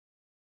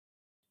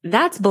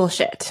That's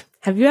bullshit.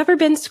 Have you ever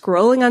been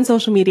scrolling on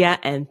social media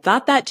and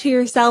thought that to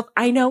yourself?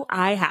 I know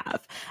I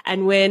have.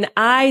 And when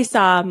I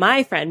saw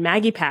my friend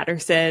Maggie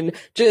Patterson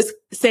just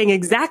saying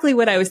exactly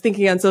what I was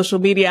thinking on social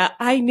media,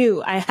 I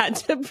knew I had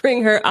to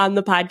bring her on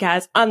the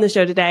podcast, on the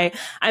show today.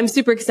 I'm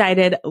super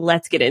excited.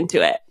 Let's get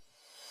into it.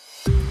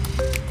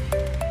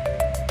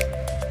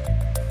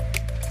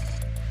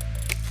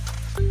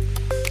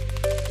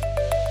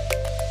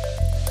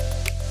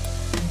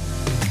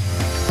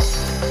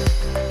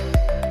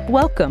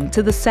 Welcome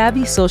to the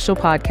Savvy Social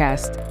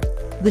Podcast,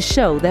 the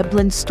show that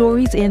blends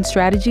stories and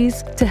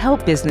strategies to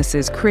help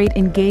businesses create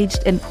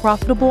engaged and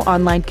profitable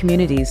online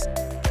communities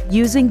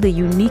using the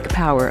unique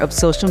power of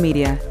social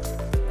media.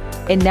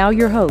 And now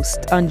your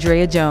host,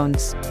 Andrea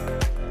Jones.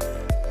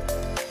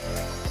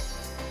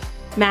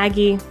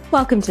 Maggie,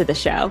 welcome to the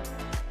show.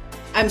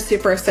 I'm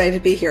super excited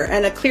to be here.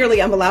 And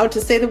clearly I'm allowed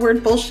to say the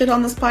word bullshit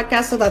on this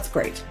podcast, so that's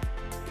great.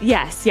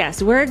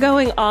 Yes. We're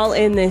going all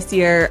in this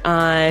year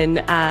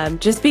on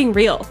just being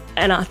real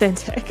and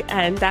authentic.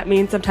 And that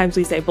means sometimes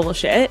we say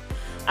bullshit.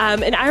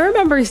 And I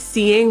remember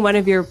seeing one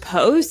of your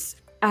posts.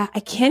 I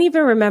can't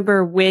even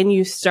remember when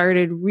you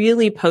started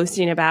really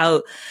posting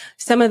about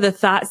some of the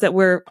thoughts that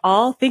we're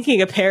all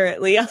thinking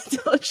apparently on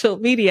social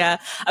media.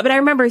 But I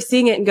remember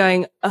seeing it and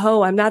going,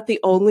 oh, I'm not the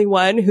only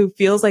one who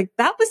feels like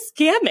that was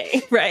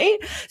scamming, right?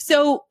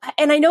 So,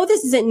 and I know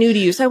this isn't new to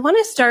you. So I want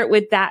to start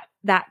with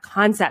that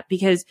concept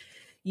because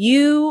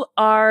you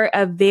are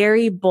a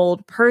very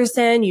bold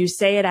person. You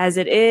say it as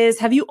it is.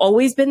 Have you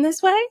always been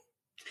this way?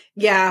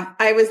 Yeah,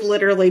 I was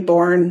literally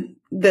born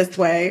this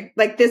way.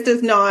 Like this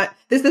is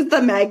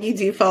the Maggie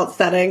default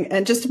setting.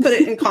 And just to put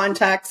it in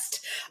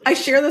context, I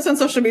share this on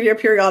social media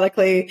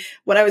periodically.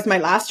 When I was my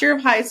last year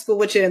of high school,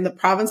 which in the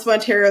province of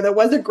Ontario, there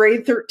was a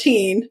grade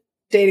 13,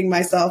 dating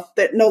myself,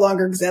 that no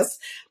longer exists.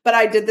 But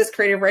I did this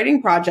creative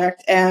writing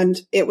project and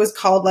it was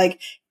called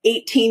like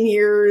 18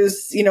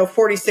 years,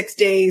 46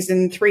 days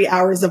and 3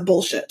 hours of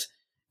bullshit.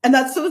 And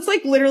it's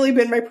like literally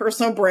been my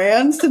personal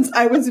brand since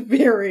I was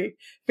very,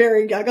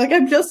 very young. Like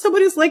I'm just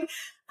somebody who's like,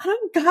 I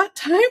don't got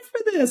time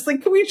for this.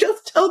 Like, can we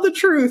just tell the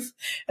truth?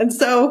 And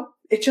so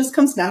it just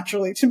comes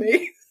naturally to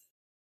me.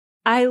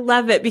 I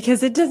love it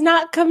because it does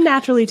not come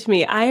naturally to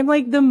me. I am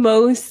like the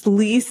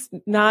least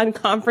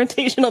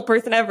non-confrontational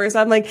person ever. So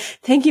I'm like,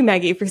 thank you,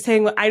 Maggie, for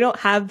saying what I don't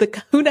have the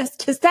kahunas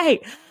to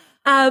say.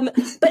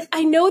 But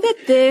I know that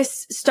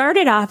this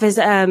started off as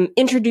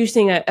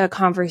introducing a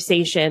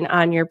conversation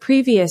on your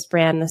previous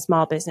brand, The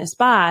Small Business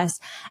Boss.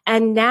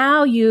 And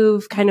now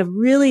you've kind of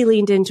really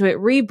leaned into it,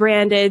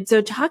 rebranded.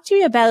 So talk to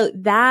me about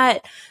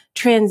that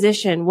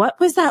transition. What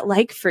was that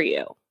like for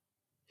you?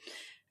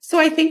 So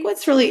I think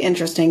what's really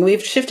interesting,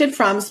 we've shifted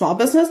from Small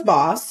Business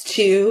Boss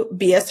to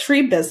BS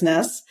Free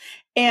Business.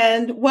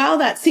 And while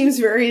that seems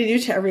very new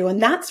to everyone,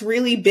 that's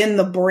really been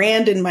the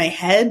brand in my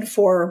head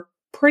for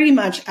pretty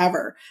much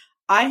ever.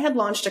 I had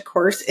launched a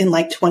course in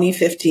like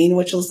 2015,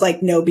 which was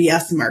like no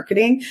BS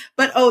marketing,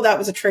 but that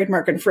was a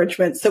trademark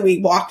infringement. So we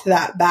walked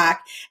that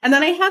back. And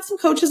then I had some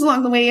coaches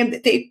along the way and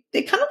they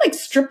kind of like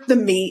stripped the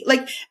meat,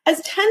 like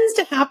as tends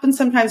to happen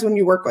sometimes when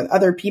you work with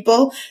other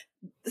people.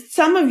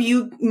 Some of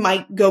you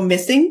might go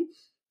missing.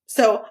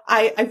 So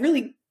I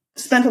really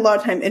spent a lot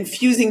of time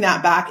infusing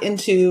that back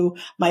into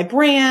my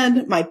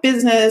brand, my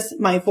business,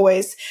 my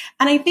voice.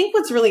 And I think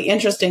what's really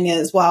interesting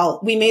is while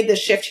we made this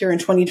shift here in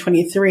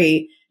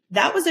 2023,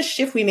 that was a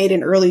shift we made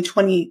in early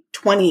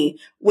 2020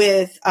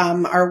 with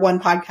our one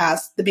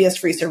podcast, the BS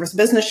Free Service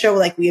Business Show,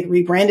 like we had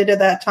rebranded at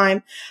that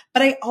time.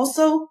 But I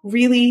also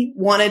really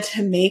wanted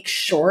to make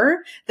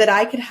sure that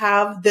I could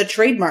have the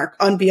trademark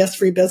on BS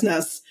Free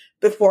Business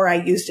before I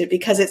used it,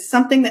 because it's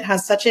something that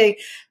has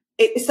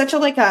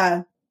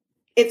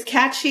it's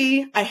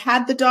catchy. I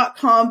had the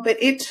 .com, but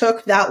it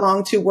took that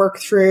long to work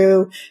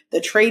through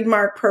the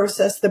trademark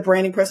process, the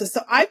branding process.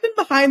 So I've been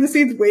behind the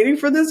scenes waiting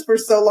for this for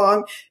so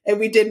long, and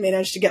we did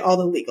manage to get all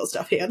the legal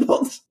stuff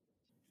handled.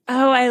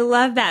 Oh, I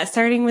love that.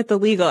 Starting with the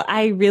legal.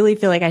 I really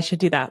feel like I should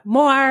do that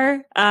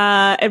more,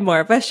 and more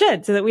of us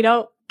should, so that we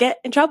don't get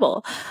in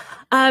trouble.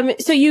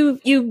 So you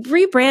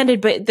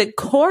rebranded, but the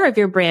core of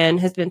your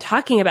brand has been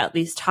talking about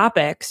these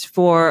topics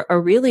for a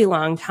really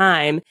long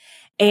time.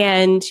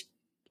 And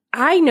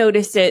I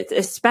noticed it,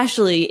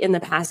 especially in the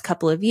past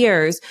couple of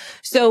years.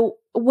 So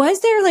was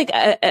there like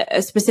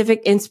a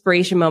specific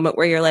inspiration moment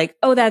where you're like,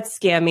 oh, that's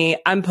scammy,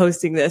 I'm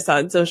posting this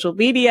on social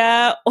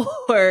media?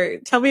 Or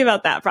tell me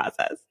about that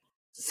process.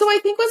 So I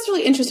think what's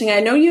really interesting, I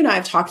know you and I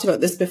have talked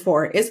about this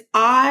before, is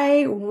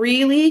I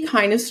really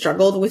kind of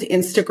struggled with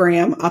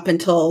Instagram up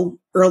until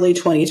early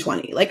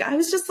 2020. Like I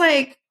was just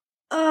like,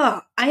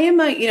 I am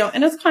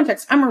in this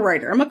context, I'm a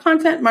writer, I'm a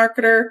content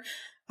marketer,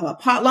 I'm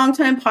a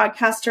longtime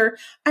podcaster.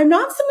 I'm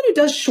not someone who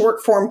does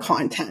short form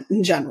content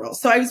in general.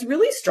 So I was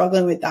really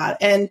struggling with that.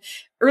 And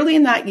early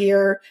in that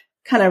year,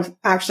 kind of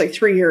actually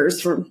 3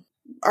 years from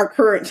our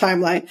current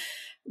timeline,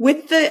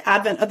 with the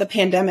advent of the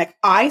pandemic,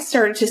 I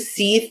started to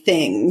see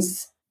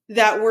things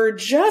that were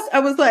I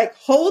was like,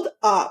 hold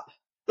up.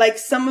 Like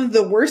some of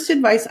the worst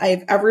advice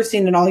I've ever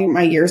seen in all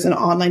my years in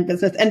online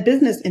business and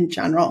business in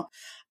general.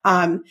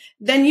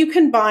 Then you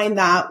combine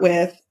that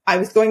with, I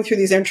was going through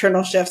these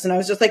internal shifts and I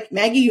was just like,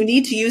 Maggie, you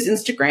need to use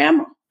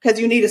Instagram because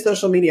you need a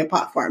social media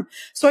platform.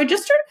 So I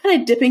just started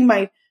kind of dipping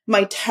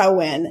my toe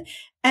in.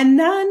 And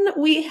then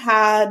we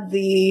had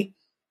the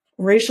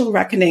racial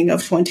reckoning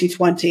of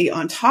 2020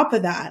 on top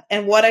of that.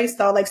 And what I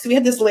saw, like, so we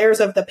had this layers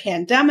of the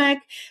pandemic.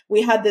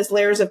 We had this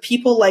layers of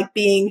people like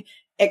being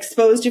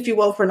exposed, if you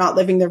will, for not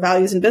living their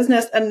values in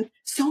business. And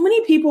so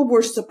many people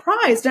were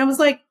surprised. And I was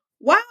like,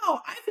 wow,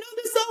 I've known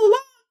this all along.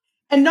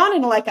 And not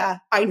in like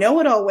a, I know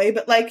it all way,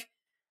 but like,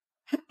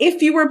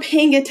 if you were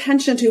paying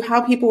attention to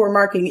how people were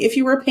marketing, if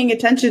you were paying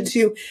attention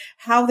to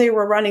how they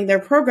were running their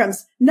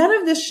programs, none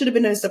of this should have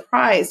been a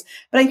surprise.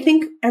 But I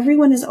think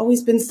everyone has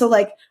always been so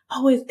like,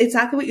 oh, it's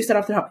exactly what you said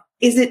off the top.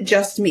 Is it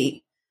just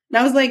me? And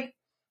I was like,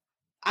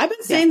 I've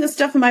been saying this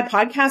stuff in my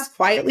podcast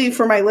quietly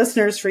for my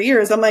listeners for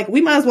years. I'm like,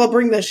 we might as well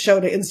bring this show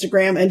to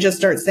Instagram and just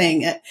start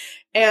saying it.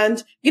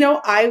 And, you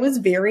know, I was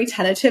very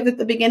tentative at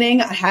the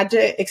beginning. I had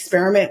to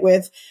experiment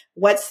with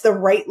what's the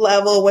right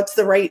level, what's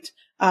the right,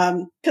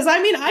 cause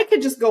I mean, I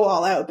could just go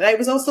all out, but I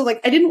was also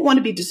like, I didn't want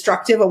to be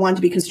destructive. I wanted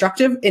to be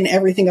constructive in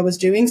everything I was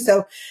doing.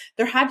 So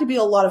there had to be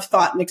a lot of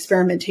thought and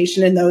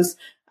experimentation in those,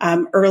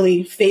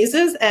 early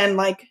phases. And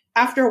like,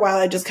 after a while,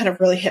 I just kind of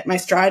really hit my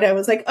stride. I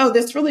was like, oh,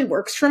 this really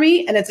works for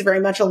me. And it's very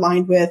much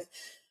aligned with,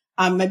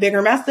 my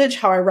bigger message,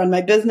 how I run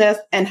my business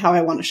and how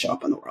I want to show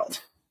up in the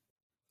world.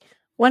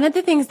 One of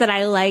the things that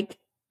I like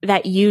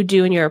that you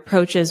do in your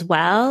approach as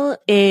well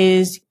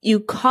is you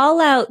call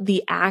out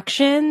the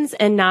actions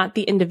and not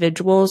the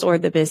individuals or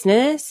the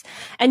business.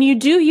 And you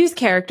do use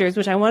characters,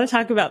 which I want to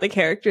talk about the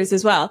characters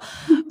as well,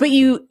 but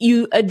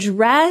you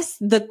address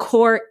the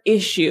core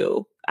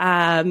issue.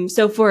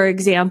 So for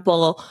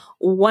example,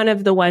 one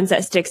of the ones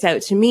that sticks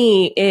out to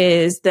me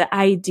is the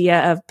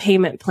idea of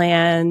payment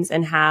plans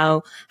and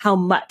how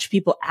much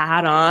people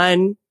add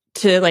on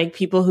to like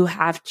people who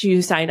have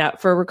to sign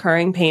up for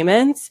recurring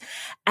payments.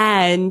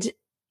 And,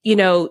 you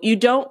know, you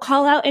don't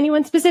call out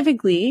anyone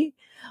specifically,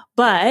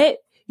 but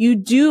you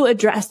do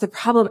address the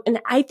problem. And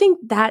I think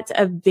that's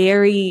to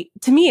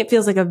me, it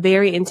feels like a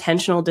very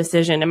intentional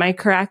decision. Am I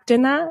correct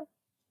in that?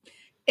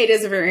 It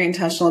is a very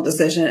intentional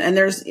decision. And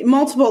there's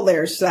multiple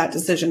layers to that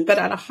decision. But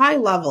at a high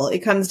level, it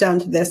comes down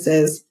to this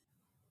is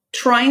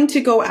trying to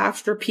go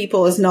after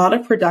people is not a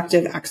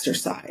productive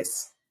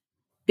exercise.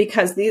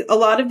 Because a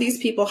lot of these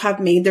people have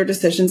made their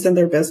decisions in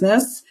their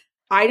business.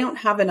 I don't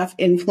have enough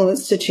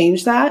influence to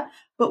change that.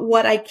 But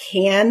what I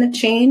can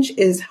change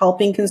is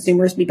helping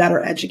consumers be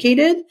better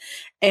educated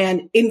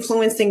and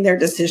influencing their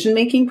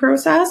decision-making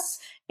process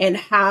and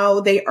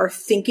how they are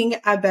thinking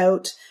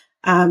about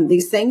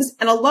these things.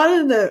 And a lot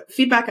of the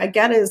feedback I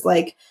get is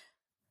like,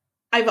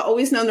 I've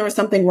always known there was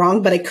something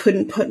wrong, but I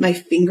couldn't put my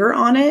finger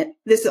on it.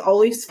 This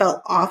always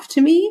felt off to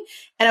me.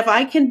 And if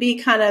I can be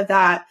kind of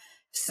that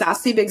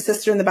sassy big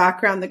sister in the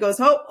background that goes,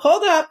 oh,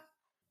 hold up.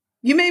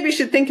 You maybe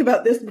should think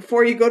about this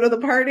before you go to the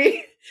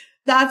party.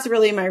 That's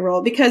really my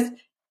role because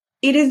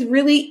it is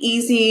really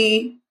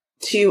easy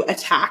to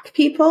attack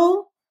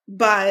people,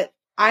 but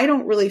I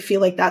don't really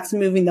feel like that's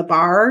moving the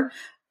bar.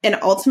 And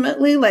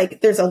ultimately, like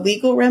there's a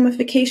legal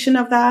ramification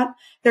of that.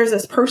 There's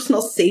this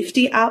personal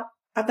safety out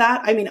of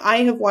that. I mean, I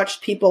have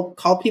watched people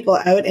call people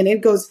out and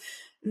it goes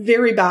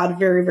very bad,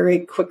 very, very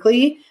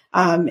quickly.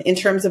 In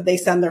terms of they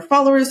send their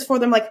followers for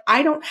them. Like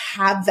I don't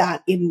have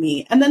that in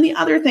me. And then the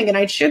other thing, and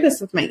I shared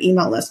this with my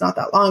email list not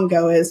that long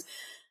ago is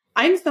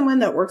I'm someone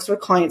that works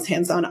with clients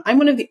hands-on. I'm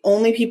one of the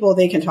only people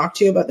they can talk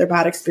to about their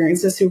bad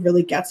experiences who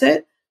really gets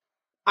it.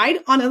 I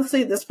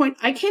honestly, at this point,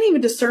 I can't even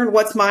discern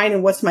what's mine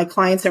and what's my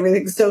clients and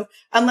everything. So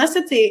unless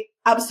it's a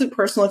absolute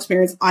personal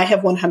experience I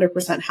have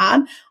 100%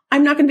 had,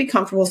 I'm not going to be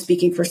comfortable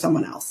speaking for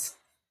someone else.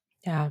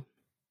 Yeah.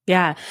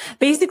 Yeah.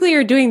 Basically,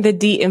 you're doing the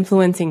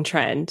de-influencing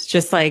trend,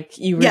 just like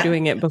you were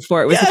doing it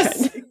before it was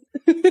a trend.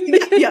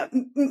 Yeah.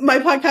 My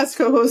podcast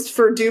co-host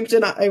for Duped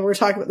and I were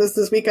talking about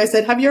this week. I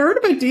said, have you heard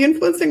about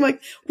de-influencing?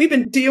 Like we've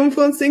been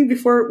de-influencing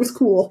before it was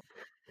cool.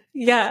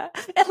 Yeah.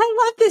 And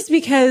I love this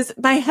because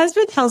my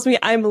husband tells me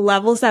I'm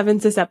level 7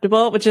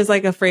 susceptible, which is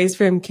like a phrase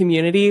from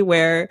Community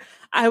where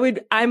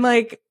I'm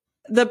like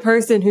the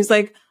person who's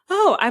like,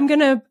 oh,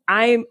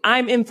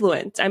 I'm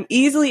influenced. I'm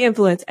easily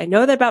influenced. I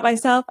know that about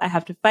myself. I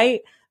have to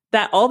fight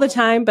that all the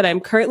time, but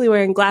I'm currently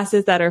wearing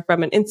glasses that are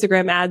from an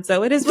Instagram ad.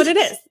 So it is what it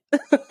is.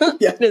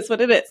 Yeah. It is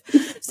what it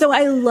is. So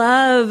I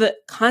love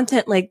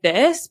content like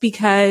this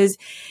because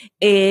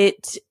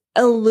it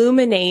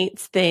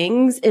illuminates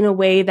things in a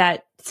way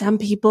that some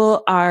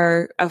people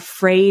are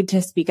afraid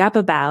to speak up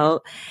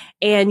about.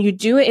 And you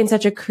do it in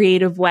such a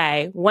creative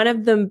way. One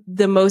of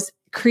the most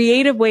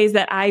creative ways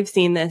that I've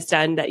seen this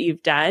done that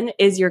you've done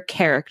is your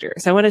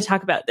characters. I want to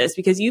talk about this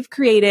because you've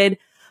created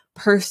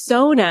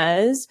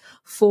personas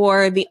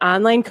for the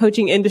online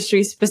coaching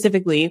industry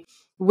specifically.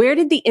 Where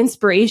did the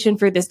inspiration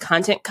for this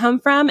content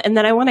come from? And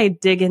then I want to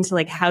dig into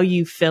like how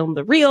you film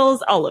the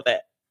reels, all of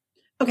it.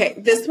 Okay.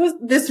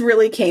 This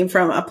really came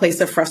from a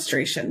place of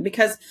frustration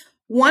because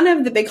one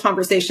of the big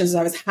conversations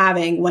I was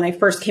having when I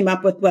first came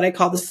up with what I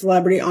call the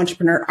celebrity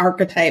entrepreneur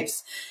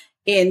archetypes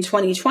in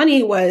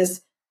 2020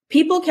 was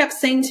people kept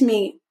saying to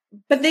me,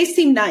 but they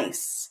seem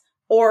nice,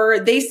 or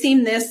they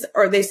seem this,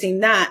 or they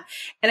seem that.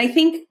 And I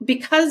think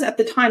because at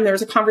the time there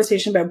was a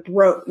conversation about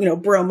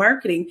bro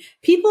marketing,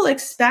 people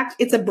expect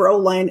it's a bro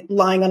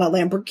lying on a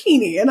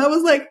Lamborghini. And I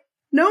was like,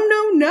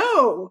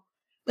 no.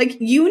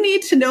 Like, you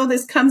need to know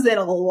this comes in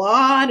a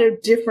lot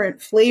of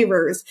different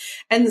flavors.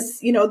 And,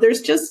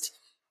 there's just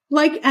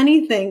like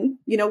anything,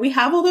 we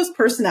have all those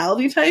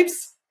personality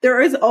types. There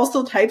is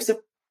also types of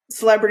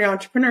celebrity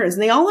entrepreneurs,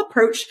 and they all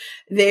approach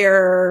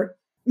their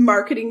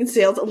marketing and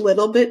sales a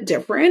little bit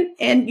different.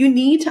 And you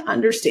need to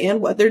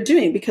understand what they're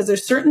doing, because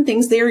there's certain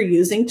things they are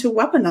using to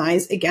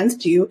weaponize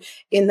against you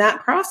in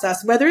that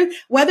process, whether,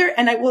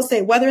 and I will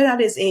say, whether that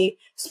is a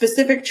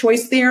specific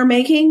choice they are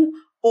making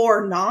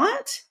or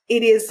not,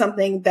 it is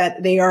something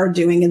that they are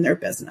doing in their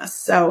business.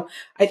 So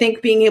I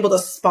think being able to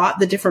spot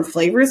the different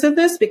flavors of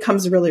this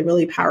becomes really,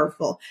 really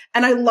powerful.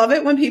 And I love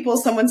it when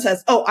someone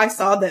says, oh, I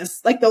saw this.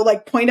 Like, they'll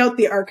like point out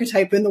the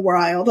archetype in the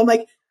wild. I'm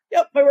like,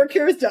 yep, my work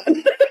here is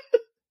done.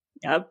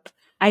 Yep.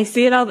 I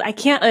see it all. I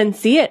can't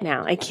unsee it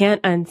now. I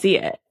can't unsee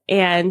it.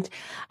 And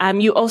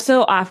you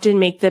also often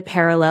make the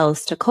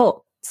parallels to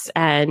cults.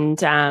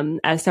 And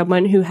as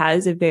someone who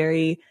has a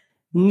very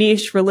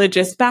niche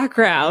religious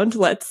background,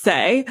 let's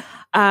say,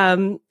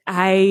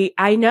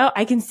 I know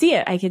I can see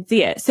it. I can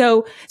see it.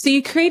 So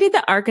you created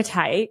the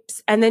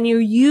archetypes, and then you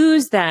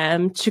use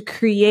them to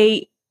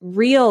create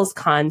Reels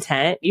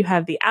content. You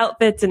have the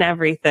outfits and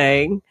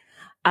everything.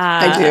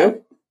 I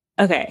do.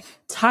 Okay.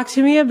 Talk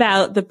to me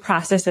about the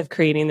process of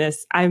creating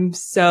this. I'm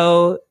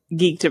so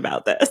geeked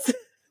about this.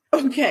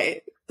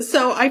 Okay.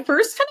 So I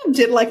first kind of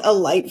did like a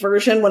light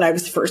version when I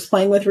was first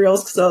playing with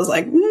Reels, because I was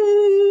like,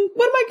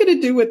 what am I going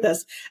to do with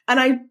this? And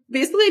I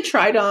basically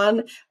tried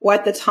on what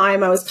at the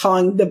time I was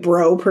calling the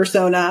bro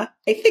persona.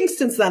 I think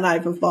since then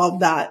I've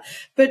evolved that.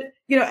 But,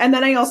 and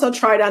then I also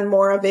tried on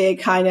more of a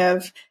kind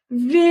of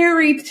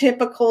very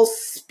typical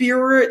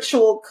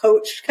spiritual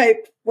coach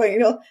type,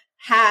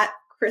 hat,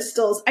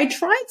 crystals. I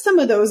tried some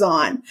of those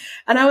on,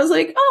 and I was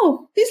like,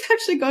 oh, these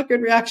actually got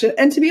good reaction.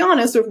 And to be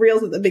honest with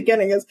Reels at the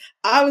beginning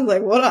I was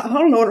like, I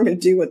don't know what I'm going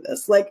to do with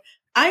this. Like,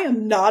 I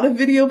am not a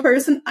video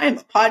person. I am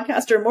a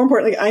podcaster. More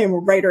importantly, I am a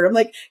writer. I'm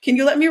like, can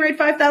you let me write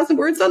 5,000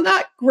 words on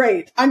that?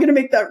 Great. I'm going to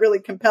make that really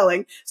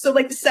compelling. So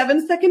like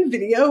 7-second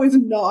video is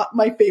not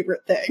my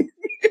favorite thing.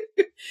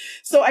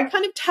 So I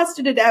kind of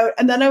tested it out,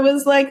 and then I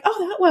was like,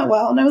 oh, that went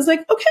well. And I was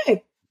like,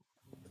 okay.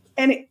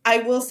 And I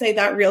will say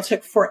that reel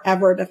took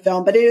forever to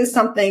film, but it is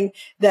something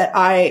that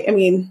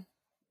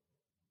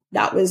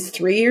that was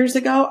 3 years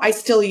ago. I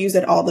still use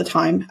it all the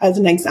time as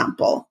an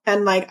example.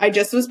 And like, I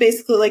just was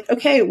basically like,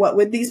 okay, what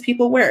would these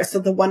people wear? So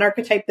the one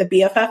archetype, the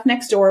BFF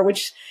next door,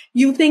 which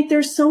you think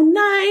they're so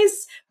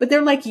nice, but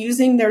they're like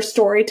using their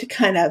story to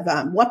kind of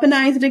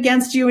weaponize it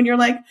against you. And you're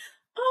like,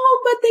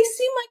 oh, but they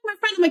seem like my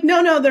friend. I'm like,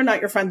 no, they're not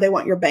your friend. They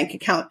want your bank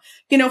account.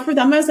 For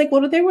them, I was like,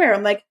 what do they wear?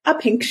 I'm like, a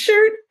pink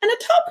shirt and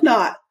a top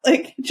knot.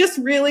 Like, just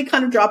really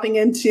kind of dropping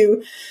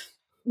into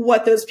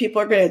what those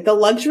people are going to. The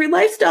luxury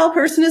lifestyle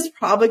person is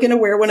probably going to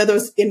wear one of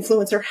those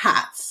influencer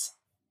hats.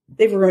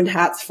 They've ruined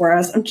hats for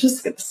us. I'm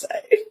just going to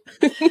say.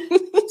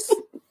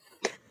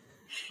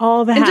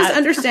 All the hats. And just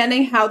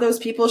understanding how those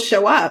people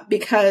show up,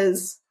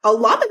 because a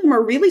lot of them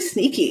are really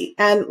sneaky.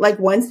 And like,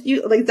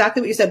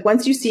 exactly what you said,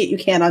 once you see it, you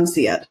can't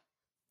unsee it.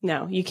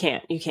 No, you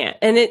can't. You can't.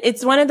 And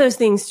it's one of those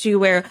things too,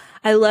 where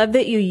I love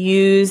that you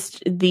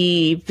used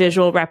the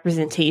visual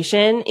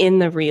representation in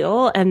the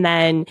reel, and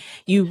then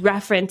you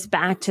reference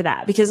back to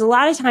that, because a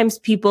lot of times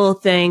people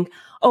think,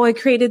 oh, I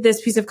created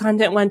this piece of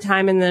content one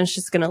time and then it's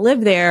just going to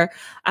live there.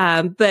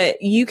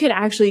 But you can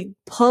actually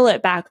pull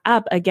it back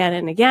up again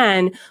and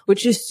again,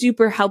 which is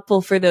super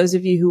helpful for those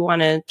of you who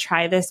want to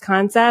try this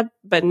concept,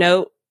 but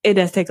no, it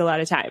does take a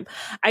lot of time.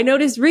 I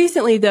noticed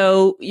recently,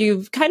 though,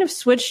 you've kind of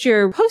switched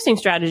your posting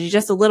strategy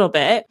just a little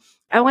bit.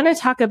 I want to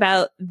talk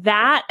about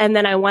that, and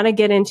then I want to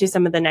get into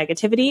some of the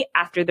negativity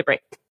after the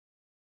break.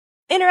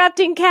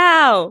 Interrupting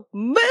cow.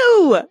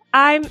 Moo!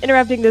 I'm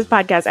interrupting this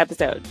podcast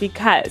episode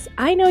because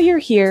I know you're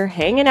here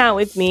hanging out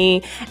with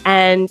me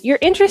and you're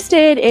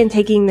interested in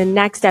taking the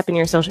next step in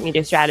your social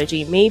media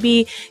strategy.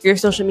 Maybe your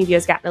social media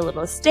has gotten a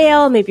little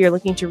stale. Maybe you're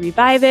looking to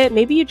revive it.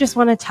 Maybe you just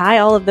want to tie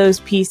all of those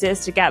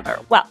pieces together.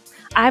 Well,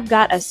 I've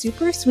got a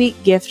super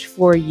sweet gift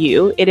for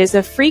you. It is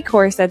a free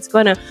course that's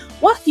going to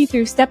walk you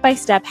through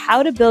step-by-step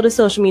how to build a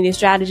social media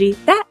strategy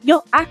that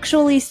you'll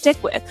actually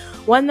stick with.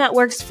 One that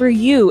works for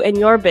you and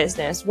your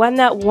business. One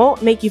that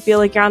won't make you feel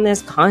like you're on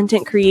this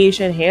content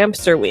creation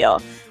hamster wheel.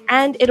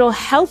 And it'll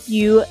help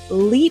you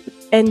leap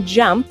and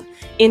jump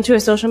into a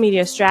social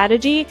media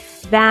strategy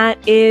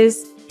that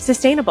is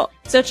sustainable.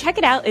 So check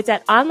it out. It's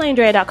at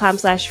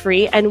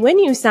onlinedrea.com/free. And when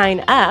you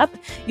sign up,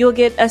 you'll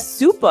get a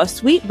super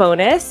sweet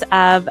bonus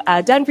of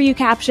done for you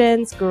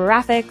captions,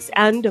 graphics,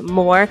 and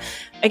more.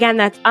 Again,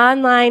 that's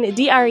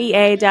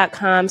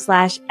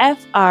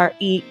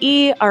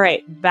onlinedrea.com/free. All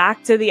right,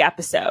 back to the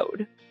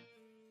episode.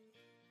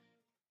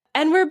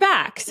 And we're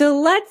back. So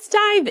let's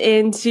dive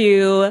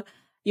into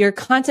your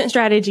content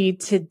strategy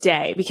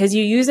today, because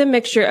you use a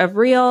mixture of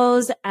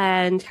reels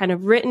and kind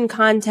of written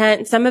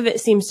content. Some of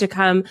it seems to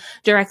come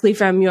directly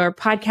from your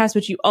podcast,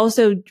 which you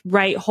also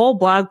write whole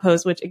blog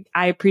posts, which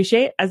I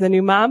appreciate as a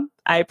new mom.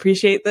 I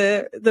appreciate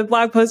the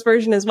blog post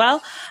version as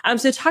well.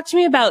 So talk to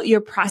me about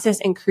your process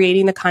in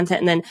creating the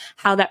content and then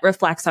how that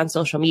reflects on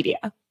social media.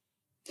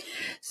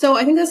 So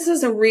I think this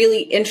is a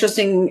really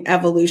interesting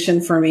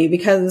evolution for me,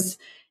 because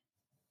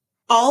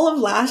all of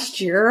last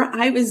year,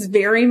 I was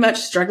very much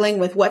struggling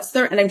with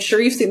and I'm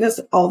sure you've seen this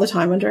all the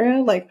time,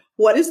 Andrea, like,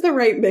 what is the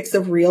right mix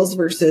of reels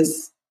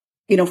versus,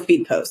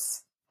 feed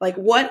posts? Like,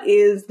 what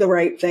is the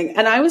right thing?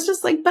 And I was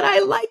just like, but I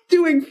like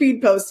doing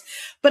feed posts.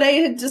 But I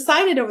had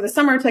decided over the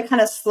summer to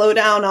kind of slow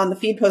down on the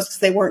feed posts because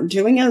they weren't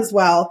doing as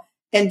well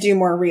and do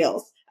more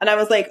reels. And I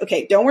was like,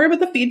 okay, don't worry about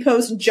the feed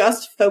posts,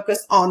 just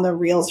focus on the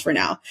reels for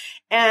now.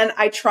 And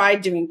I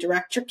tried doing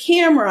direct to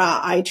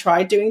camera. I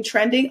tried doing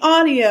trending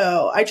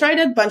audio. I tried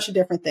a bunch of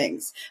different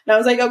things. And I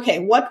was like, okay,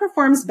 what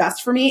performs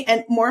best for me?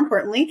 And more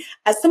importantly,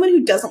 as someone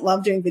who doesn't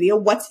love doing video,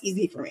 what's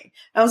easy for me?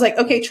 And I was like,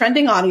 okay,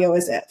 trending audio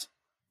is it.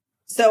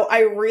 So I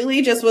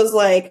really just was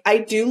like, I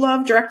do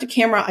love direct to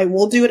camera. I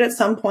will do it at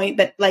some point,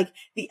 but like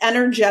the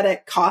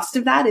energetic cost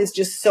of that is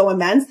just so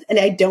immense and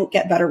I don't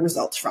get better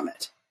results from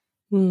it.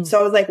 So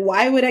I was like,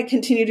 why would I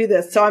continue to do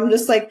this? So I'm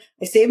just like,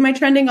 I save my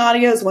trending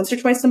audios once or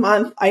twice a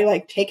month. I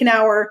like take an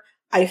hour.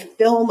 I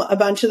film a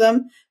bunch of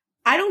them.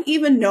 I don't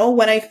even know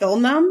when I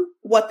film them,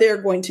 what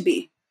they're going to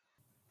be.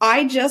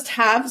 I just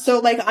have,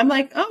 I'm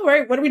like, oh,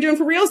 right, what are we doing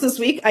for reels this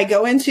week? I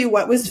go into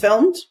what was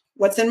filmed,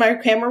 what's in my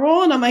camera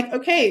roll. And I'm like,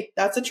 okay,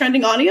 that's a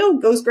trending audio,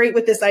 goes great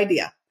with this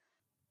idea.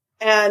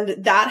 And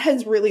that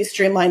has really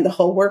streamlined the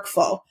whole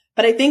workflow.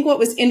 But I think what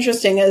was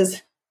interesting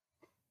is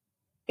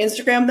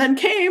Instagram then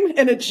came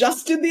and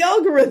adjusted the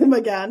algorithm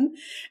again.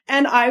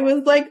 And I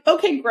was like,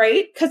 okay,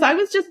 great. Cause I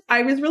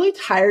was really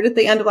tired at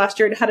the end of last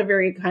year. I had a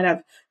very kind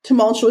of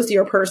tumultuous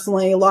year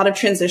personally, a lot of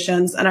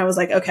transitions. And I was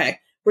like, okay,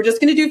 we're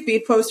just going to do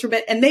feed posts for a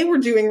bit. And they were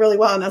doing really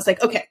well. And I was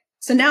like, okay,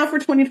 so now for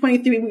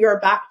 2023, we are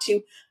back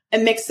to a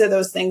mix of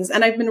those things.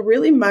 And I've been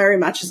really very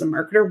much as a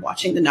marketer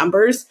watching the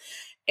numbers.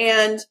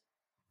 And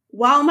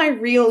while my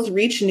reels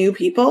reach new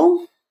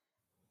people,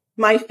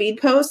 my feed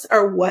posts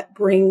are what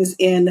brings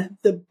in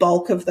the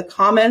bulk of the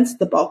comments,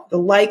 the bulk of the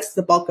likes,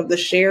 the bulk of the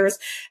shares.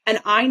 And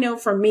I know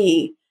for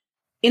me,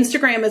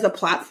 Instagram is a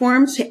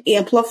platform to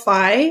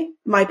amplify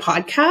my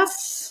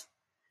podcasts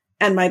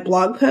and my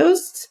blog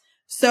posts.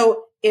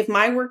 So if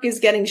my work is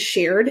getting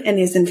shared and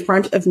is in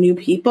front of new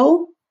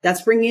people,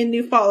 that's bringing in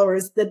new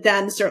followers that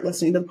then start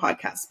listening to the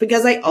podcast.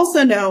 Because I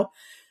also know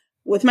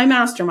with my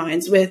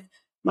masterminds, with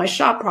my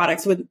shop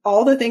products, with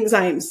all the things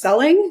I am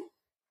selling,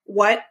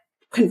 what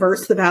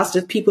converts the best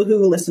of people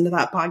who listen to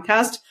that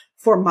podcast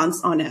for months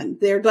on end.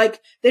 They're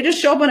like, they just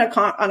show up on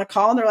a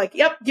call and they're like,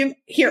 yep,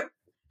 here.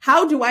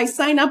 How do I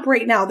sign up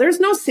right now? There's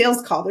no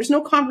sales call. There's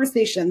no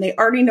conversation. They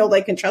already know,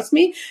 like, and trust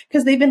me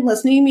because they've been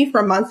listening to me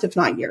for months, if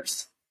not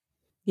years.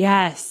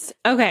 Yes.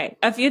 Okay.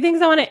 A few things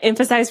I want to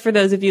emphasize for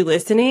those of you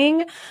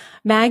listening.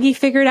 Maggie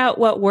figured out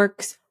what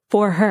works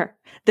for her,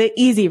 the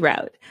easy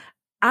route.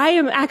 I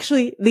am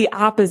actually the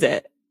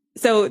opposite.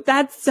 So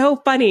that's so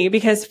funny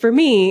because for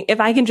me, if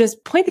I can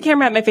just point the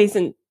camera at my face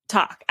and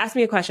talk, ask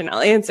me a question, I'll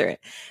answer it.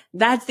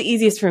 That's the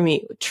easiest for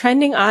me.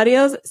 Trending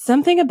audios,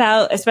 something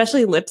about,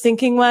 especially lip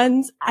syncing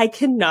ones, I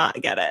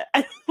cannot get it.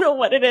 I don't know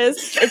what it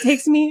is. It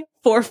takes me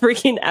for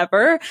freaking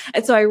ever.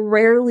 And so I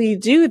rarely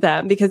do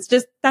them because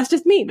that's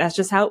just me. That's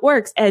just how it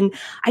works. And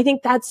I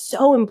think that's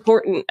so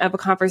important of a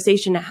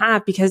conversation to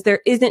have because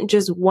there isn't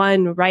just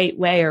one right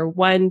way or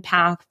one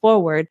path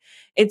forward.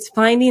 It's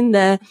finding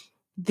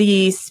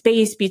the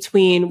space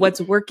between what's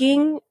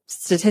working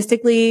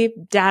statistically,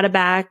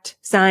 data-backed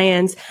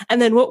science,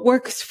 and then what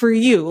works for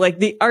you, like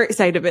the art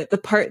side of it, the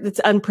part that's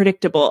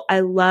unpredictable.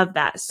 I love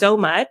that so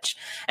much.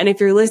 And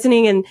if you're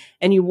listening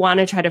and you want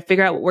to try to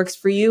figure out what works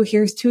for you,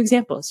 here's two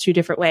examples, two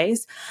different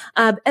ways.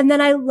 And then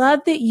I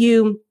love that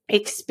you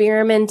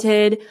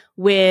experimented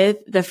with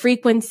the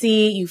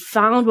frequency, you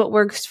found what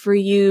works for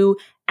you,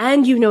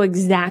 and you know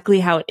exactly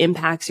how it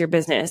impacts your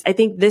business. I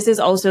think this is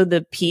also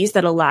the piece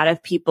that a lot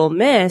of people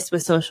miss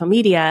with social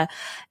media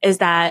is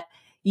that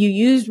you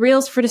use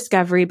reels for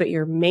discovery, but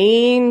your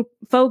main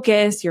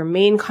focus, your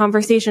main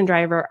conversation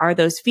driver are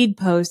those feed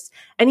posts.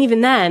 And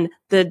even then,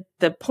 the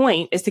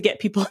point is to get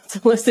people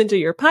to listen to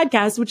your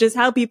podcast, which is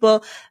how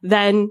people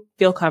then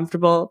feel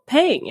comfortable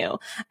paying you.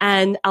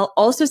 And I'll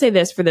also say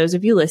this for those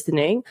of you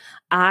listening.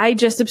 I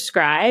just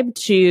subscribed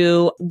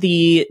to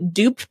the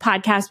Duped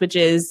podcast, which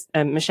is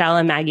Michelle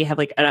and Maggie have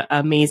like an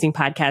amazing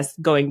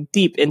podcast going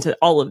deep into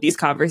all of these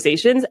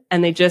conversations.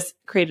 And they just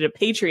created a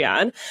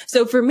Patreon.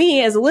 So for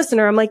me as a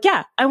listener, I'm like,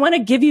 yeah, I want to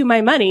give you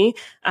my money.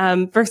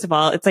 First of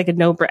all, it's like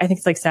I think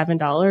it's like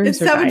 $7. It's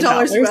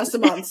 $7 for us a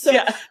month. So,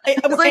 yeah.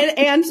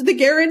 and the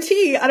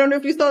guarantee, I don't know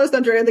if you saw this,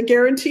 Andrea, the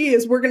guarantee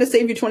is we're going to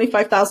save you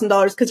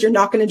 $25,000 because you're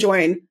not going to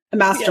join a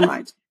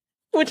mastermind.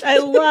 Yeah. Which I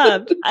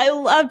loved. I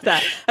loved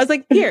that. I was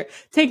like, here,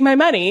 take my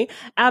money.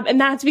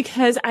 And that's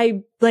because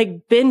I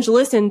like binge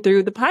listened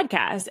through the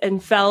podcast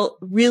and felt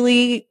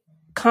really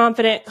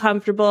confident,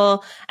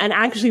 comfortable, and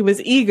actually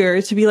was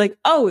eager to be like,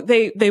 oh,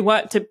 they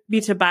want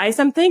to buy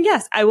something.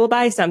 Yes, I will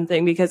buy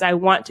something because I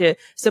want to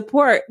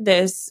support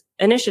this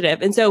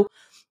initiative. And so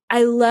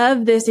I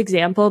love this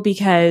example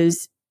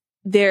because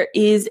there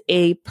is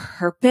a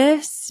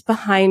purpose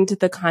behind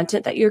the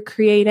content that you're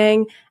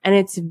creating, and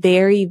it's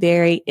very,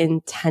 very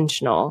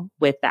intentional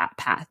with that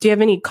path. Do you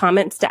have any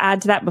comments to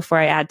add to that before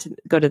I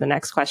go to the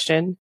next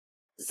question?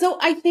 So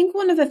I think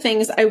one of the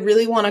things I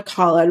really want to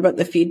call out about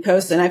the feed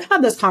posts, and I've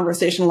had this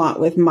conversation a lot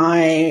with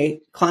my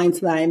clients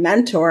that I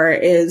mentor,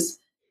 is,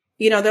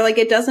 they're like,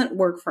 it doesn't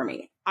work for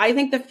me. I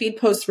think the feed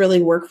posts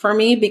really work for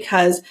me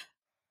because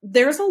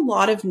there's a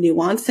lot of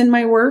nuance in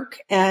my work,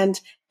 and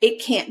it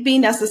can't be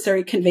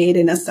necessarily conveyed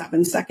in a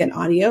 7-second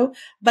audio,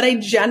 but I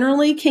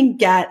generally can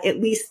get at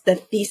least the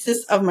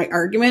thesis of my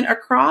argument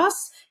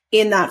across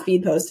in that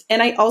feed post.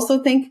 And I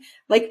also think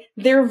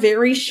they're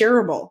very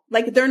shareable.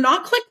 They're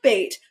not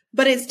clickbait,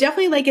 but it's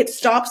definitely it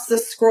stops the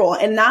scroll.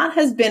 And that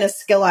has been a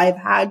skill I've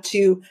had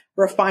to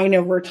refine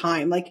over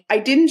time. I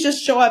didn't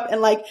just show up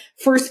and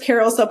first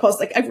carousel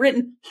post. I've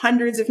written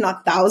hundreds, if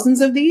not thousands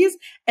of these.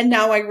 And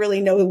now I really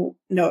know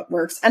it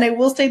works. And I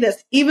will say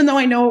this, even though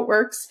I know it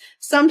works,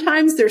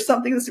 sometimes there's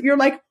something that you're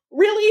like,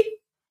 really?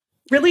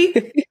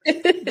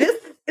 This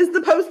is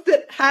the post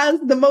that has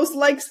the most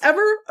likes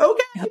ever?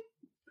 Okay. Yep.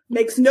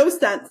 Makes no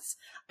sense.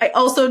 I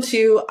also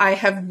I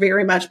have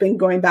very much been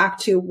going back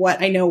to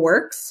what I know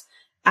works.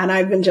 And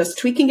I've been just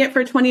tweaking it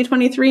for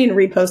 2023 and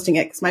reposting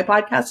it because my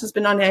podcast has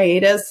been on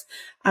hiatus.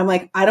 I'm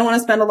like, I don't want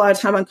to spend a lot of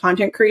time on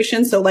content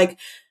creation. So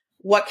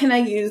what can I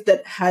use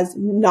that has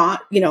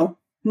not,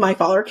 my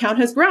follower count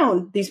has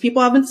grown. These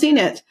people haven't seen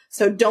it.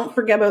 So don't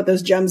forget about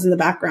those gems in the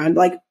background.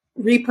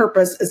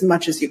 Repurpose as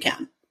much as you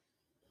can.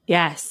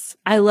 Yes.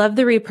 I love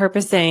the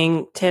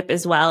repurposing tip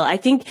as well. I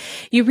think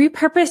you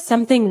repurposed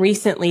something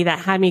recently that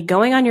had me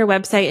going on your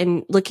website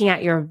and looking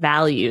at your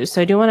values.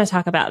 So I do want to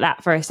talk about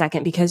that for a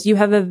second because you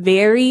have a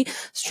very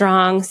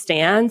strong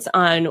stance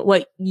on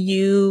what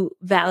you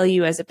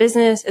value as a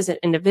business, as an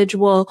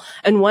individual.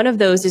 And one of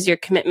those is your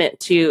commitment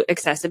to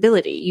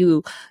accessibility.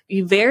 You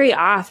very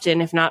often,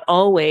 if not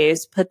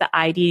always, put the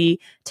ID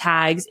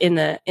tags in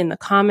the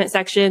comment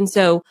section.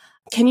 So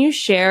can you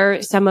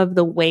share some of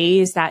the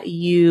ways that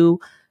you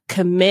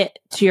commit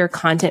to your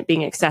content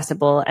being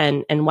accessible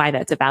and why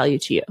that's a value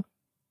to you?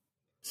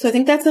 So I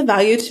think that's a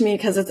value to me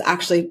because it's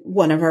actually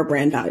one of our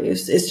brand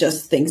values is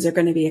just things are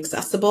going to be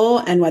accessible.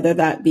 And whether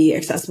that be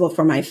accessible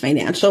from my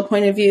financial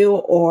point of view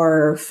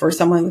or for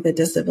someone with a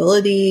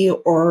disability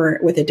or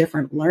with a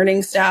different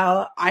learning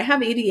style. I have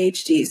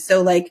ADHD.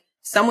 So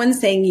someone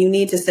saying you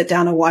need to sit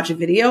down and watch a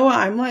video,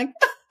 I'm like,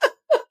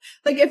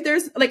 if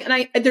there's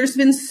there's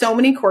been so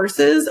many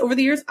courses over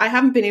the years I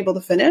haven't been able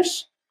to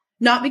finish.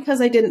 Not because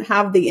I didn't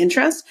have the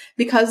interest,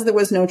 because there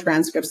was no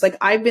transcripts.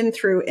 I've been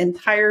through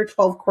entire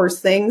 12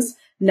 course things,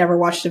 never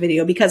watched a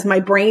video because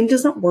my brain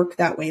doesn't work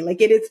that way.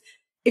 It is,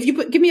 if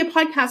you give me a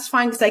podcast,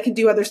 fine, because I can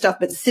do other stuff,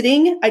 but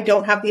sitting, I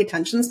don't have the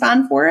attention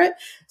span for it.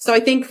 So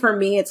I think for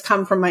me, it's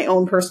come from my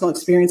own personal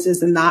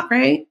experiences in that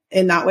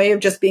way of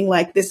just being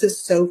this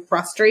is so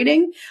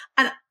frustrating.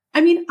 And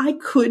I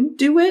could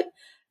do it,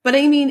 but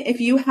if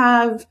you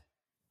have,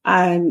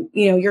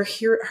 you're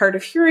hard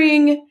of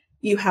hearing,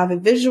 you have a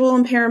visual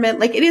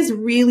impairment, it is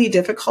really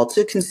difficult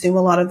to consume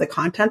a lot of the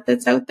content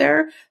that's out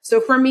there.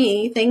 So for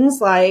me, things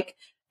like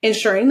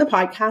ensuring the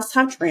podcasts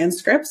have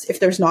transcripts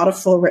if there's not a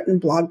full written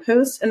blog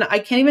post. And I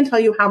can't even tell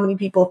you how many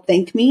people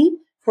thank me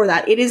for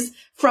that. It is,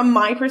 from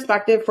my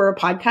perspective for a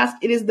podcast,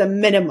 it is the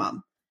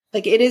minimum.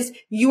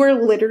 You are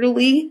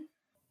literally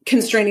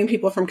constraining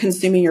people from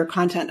consuming your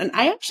content. And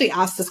I actually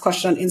asked this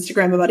question on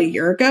Instagram about a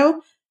year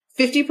ago.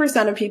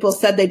 50% of people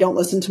said they don't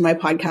listen to my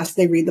podcast.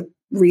 They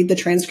read the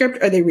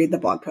transcript or they read the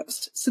blog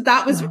post. So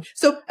that was,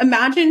 So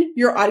imagine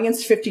your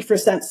audience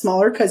 50%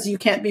 smaller because you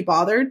can't be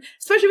bothered,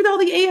 especially with all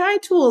the AI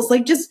tools.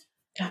 Just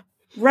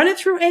run it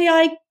through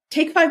AI,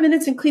 take 5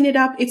 minutes and clean it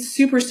up. It's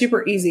super,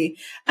 super easy.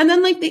 And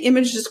then the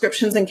image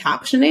descriptions and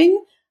captioning,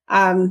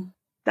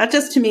 that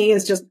just to me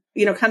is just,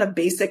 kind of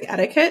basic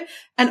etiquette.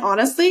 And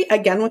honestly,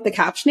 again, with the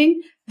captioning,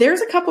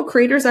 there's a couple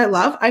creators I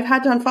love. I've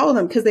had to unfollow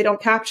them because they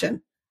don't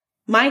caption.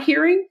 My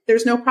hearing,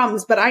 there's no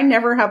problems, but I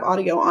never have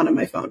audio on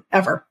my phone,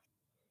 ever.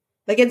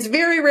 It's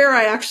very rare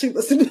I actually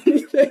listen to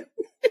anything.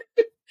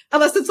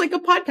 Unless it's a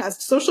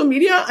podcast. Social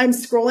media, I'm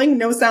scrolling,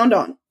 no sound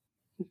on.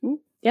 Mm-hmm.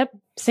 Yep,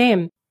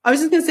 same. I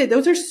was just going to say,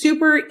 those are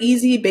super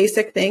easy,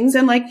 basic things.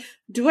 And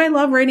do I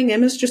love writing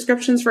image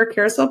descriptions for a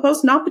carousel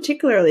post? Not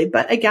particularly.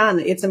 But again,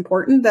 it's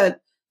important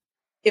that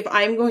if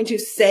I'm going to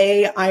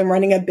say I'm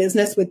running a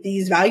business with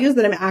these values,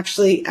 that I'm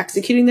actually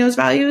executing those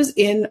values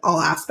in all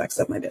aspects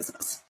of my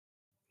business.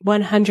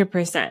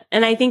 100%.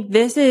 And I think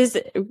this is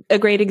a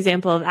great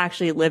example of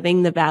actually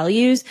living the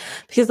values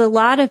because a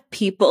lot of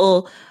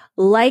people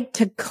like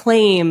to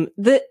claim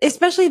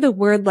especially the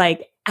word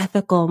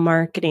ethical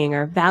marketing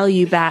or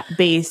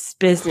value-based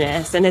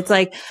business. And it's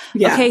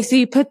okay, so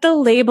you put the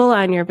label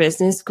on your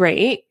business.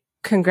 Great.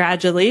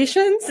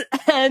 congratulations.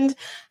 And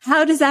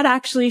how does that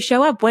actually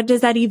show up? What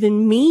does that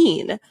even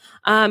mean?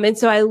 And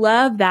so I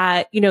love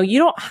that, you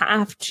don't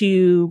have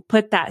to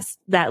put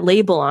that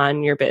label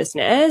on your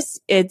business.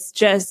 It's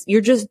just,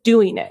 you're just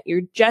doing it.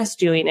 You're just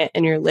doing it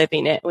and you're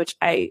living it, which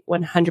I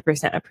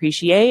 100%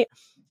 appreciate.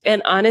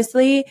 And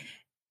honestly,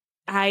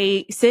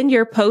 I send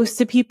your posts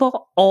to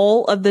people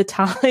all of the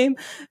time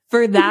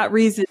for that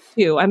reason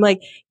too. I'm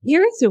like,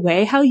 here's a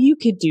way how you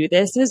could do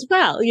this as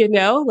well.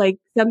 Like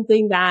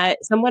something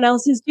that someone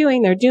else is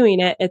doing, they're doing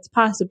it. It's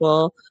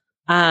possible.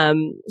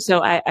 So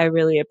I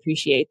really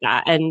appreciate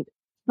that. And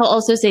I'll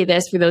also say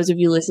this for those of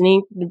you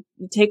listening,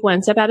 take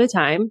one step at a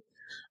time.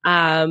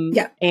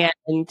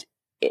 And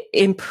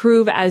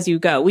improve as you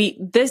go.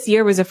 This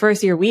year was the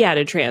first year we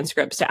added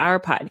transcripts to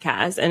our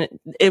podcast. And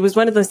it was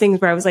one of those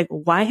things where I was like,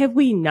 why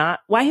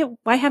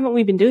haven't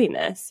we been doing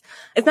this?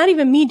 It's not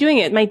even me doing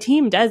it. My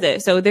team does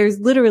it. So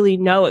there's literally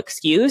no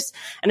excuse.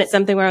 And it's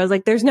something where I was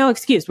like, there's no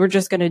excuse. We're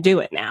just going to do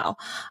it now.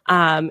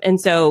 And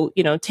so,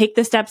 take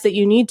the steps that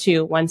you need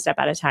to one step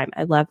at a time.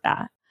 I love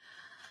that.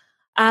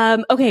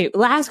 Okay.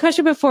 Last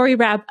question before we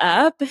wrap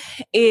up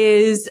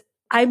is,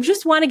 I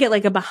just want to get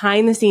like a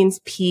behind the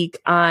scenes peek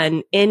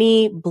on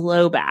any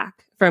blowback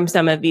from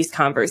some of these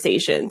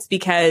conversations,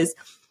 because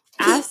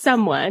as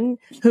someone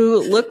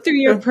who looked through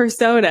your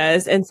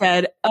personas and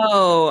said,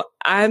 oh,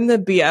 I'm the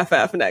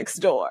BFF next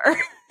door,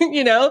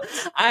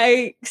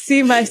 I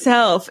see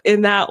myself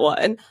in that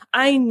one.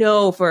 I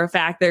know for a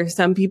fact there's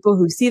some people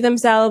who see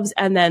themselves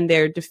and then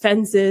their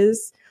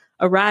defenses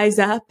arise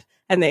up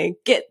and they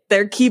get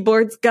their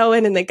keyboards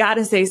going and they got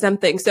to say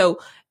something. So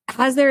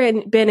has there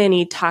been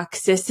any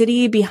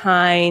toxicity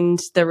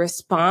behind the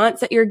response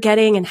that you're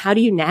getting, and how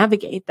do you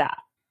navigate that?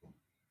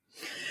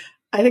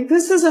 I think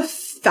this is a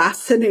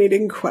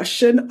fascinating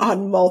question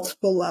on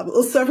multiple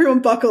levels. So everyone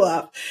buckle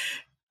up.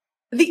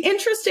 The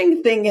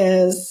interesting thing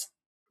is,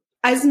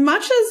 as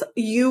much as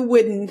you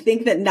wouldn't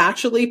think that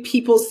naturally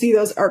people see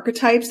those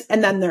archetypes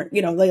and then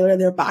later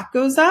their back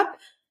goes up,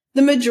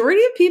 the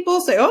majority of people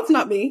say, oh, it's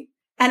not me.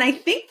 And I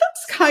think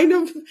that's kind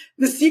of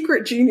the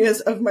secret genius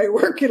of my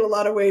work in a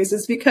lot of ways,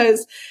 is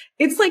because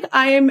it's like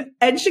I am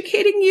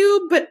educating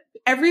you, but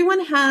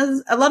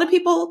a lot of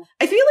people,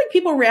 I feel like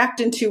people react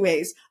in two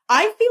ways.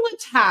 I feel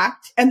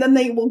attacked and then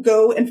they will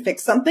go and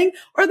fix something,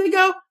 or they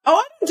go, oh,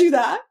 I don't do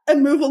that,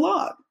 and move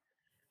along.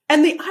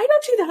 And the I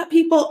don't do that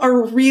people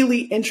are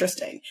really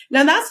interesting.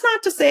 Now, that's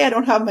not to say I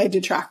don't have my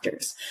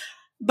detractors.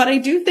 But I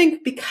do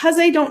think because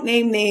I don't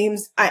name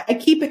names, I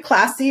keep it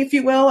classy, if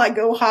you will. I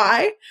go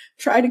high,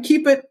 try to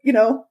keep it,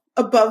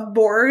 above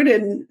board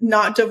and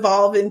not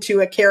devolve into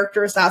a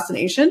character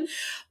assassination.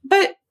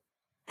 But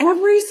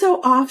every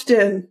so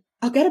often,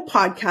 I'll get a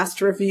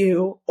podcast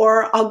review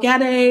or I'll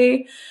get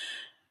a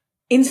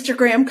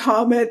Instagram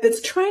comment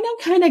that's trying to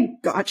kind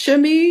of gotcha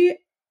me.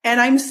 And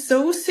I'm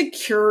so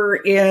secure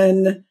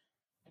in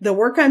the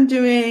work I'm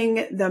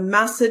doing, the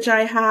message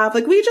I have.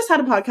 Like, we just had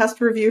a podcast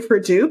review for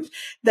Dupe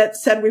that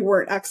said we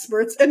weren't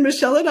experts. And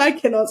Michelle and I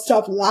cannot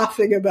stop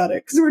laughing about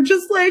it because we're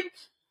just like,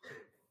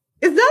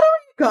 is that all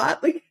you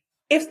got? Like,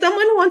 if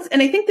someone wants,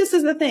 and I think this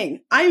is the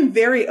thing, I'm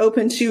very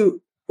open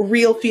to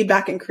real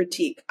feedback and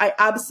critique. I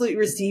absolutely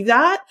receive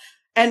that.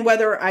 And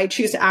whether I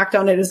choose to act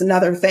on it is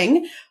another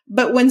thing.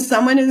 But when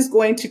someone is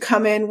going to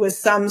come in with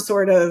some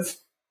sort of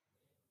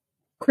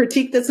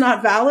critique that's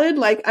not valid,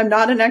 like, I'm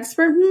not an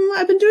expert.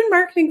 I've been doing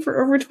marketing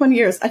for over 20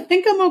 years. I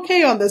think I'm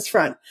okay on this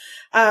front.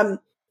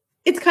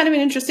 It's kind of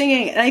an interesting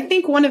thing. And I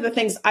think one of the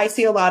things I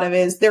see a lot of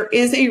is there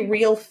is a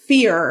real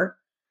fear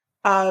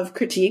of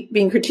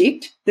being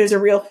critiqued. There's a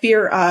real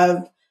fear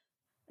of,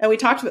 and we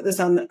talked about this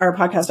on our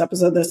podcast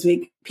episode this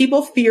week,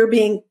 people fear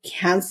being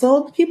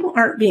canceled. People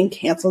aren't being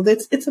canceled.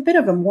 It's a bit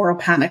of a moral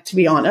panic, to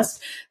be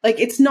honest. Like,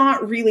 it's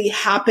not really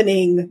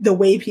happening the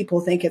way people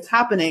think it's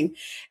happening.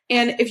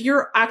 And if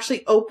you're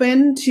actually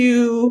open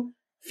to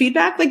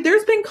feedback, like,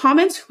 there's been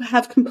comments who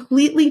have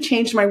completely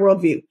changed my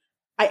worldview.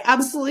 I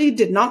absolutely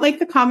did not like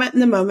the comment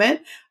in the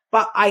moment,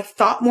 but I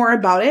thought more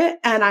about it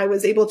and I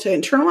was able to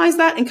internalize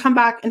that and come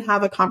back and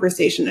have a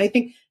conversation. And I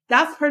think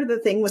that's part of the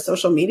thing with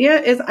social media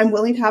is I'm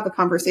willing to have a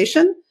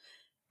conversation.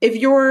 If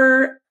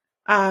you're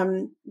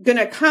going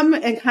to come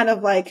and kind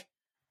of like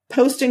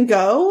post and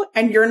go,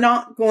 and you're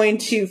not going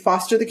to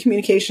foster the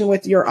communication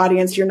with your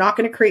audience, you're not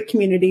going to create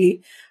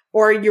community,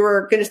 or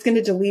you're just going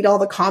to delete all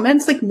the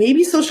comments, like,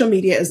 maybe social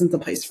media isn't the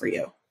place for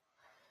you.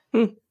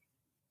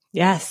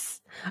 Yes.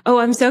 Oh,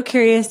 I'm so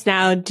curious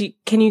now.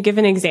 Can you give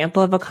an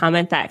example of a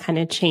comment that kind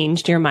of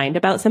changed your mind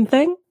about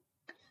something?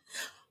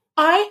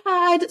 I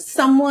had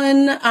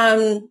someone,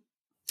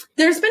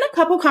 there's been a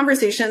couple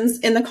conversations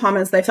in the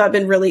comments that I thought have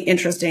been really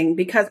interesting,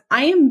 because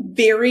I am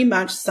very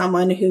much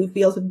someone who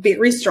feels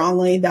very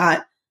strongly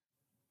that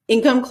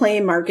income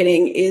claim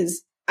marketing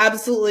is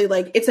absolutely,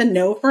 like, it's a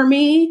no for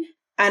me.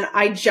 And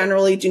I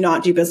generally do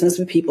not do business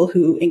with people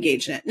who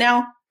engage in it.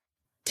 Now,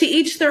 to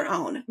each their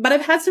own, but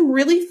I've had some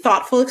really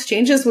thoughtful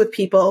exchanges with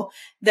people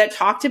that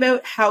talked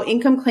about how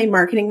income claim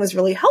marketing was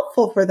really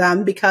helpful for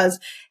them because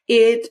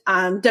it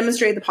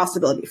demonstrated the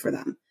possibility for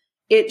them.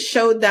 It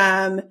showed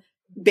them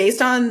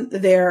based on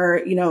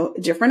their,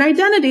 different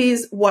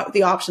identities, what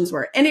the options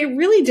were. And it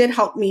really did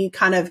help me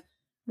kind of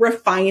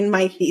refine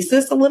my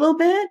thesis a little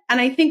bit. And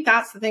I think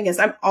that's the thing is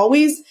I'm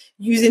always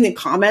using the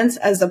comments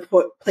as a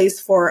place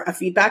for a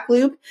feedback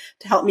loop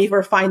to help me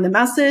refine the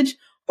message.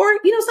 Or,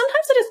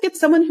 sometimes I just get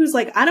someone who's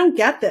like, I don't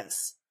get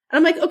this. And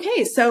I'm like,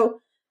 okay,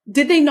 so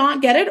did they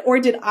not get it? Or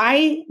did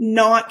I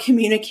not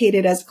communicate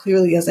it as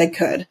clearly as I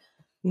could?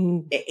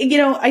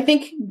 I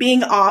think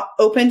being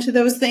open to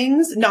those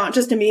things, not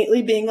just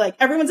immediately being like,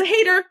 everyone's a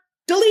hater,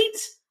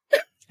 delete.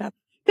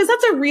 Because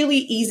that's a really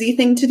easy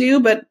thing to do.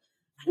 But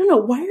I don't know,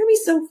 why are we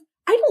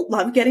I don't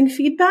love getting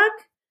feedback.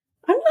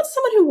 I'm not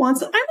someone who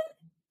wants, I'm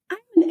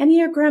an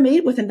Enneagram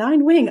 8 with a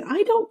 9 wing.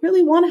 I don't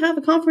really want to have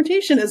a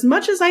confrontation as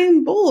much as I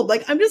am bold.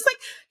 Like, I'm just like,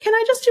 can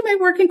I just do my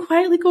work and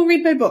quietly go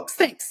read my books?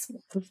 Thanks.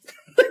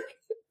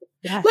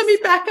 Yes. Let me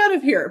back out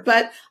of here.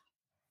 But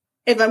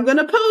if I'm going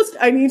to post,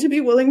 I need to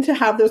be willing to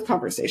have those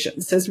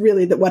conversations is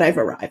really what I've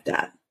arrived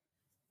at.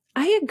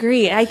 I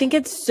agree. I think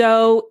it's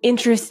so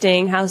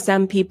interesting how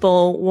some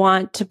people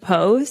want to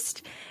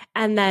post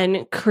and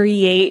then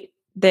create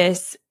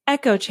this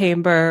echo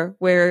chamber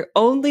where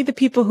only the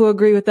people who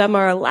agree with them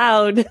are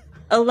allowed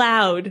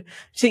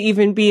to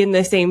even be in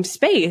the same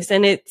space.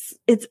 And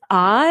it's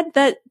odd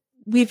that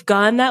we've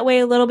gone that way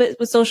a little bit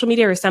with social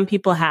media, or some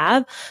people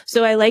have.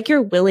 So I like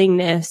your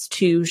willingness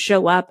to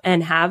show up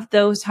and have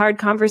those hard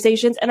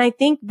conversations. And I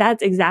think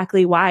that's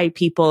exactly why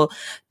people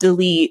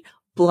delete,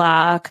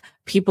 block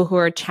people who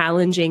are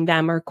challenging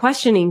them or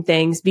questioning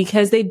things,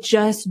 because they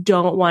just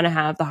don't want to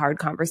have the hard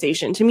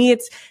conversation. To me,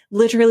 it's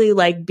literally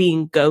like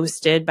being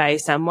ghosted by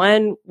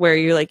someone where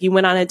you're like, you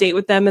went on a date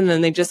with them and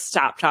then they just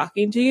stop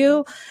talking to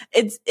you.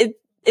 It's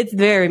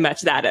very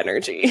much that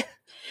energy.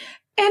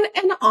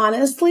 And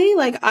honestly,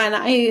 and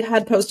I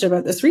had posted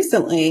about this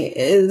recently,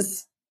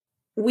 is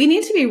we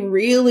need to be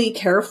really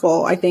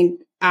careful, I think,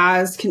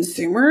 as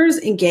consumers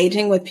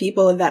engaging with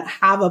people that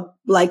have a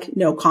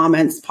no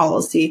comments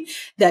policy,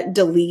 that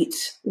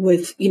delete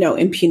with,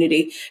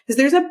 impunity. Because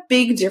there's a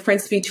big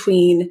difference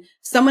between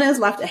someone has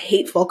left a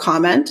hateful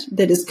comment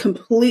that is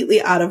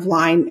completely out of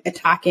line,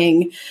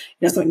 attacking,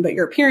 something about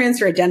your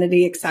appearance, your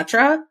identity,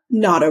 etc.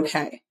 Not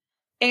okay.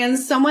 And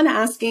someone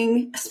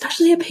asking,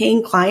 especially a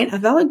paying client, a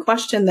valid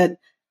question that,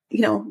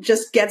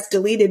 just gets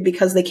deleted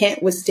because they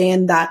can't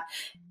withstand that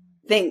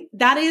thing.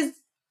 That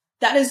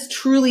is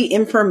truly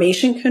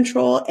information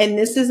control. And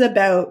this is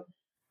about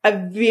a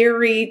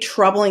very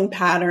troubling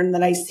pattern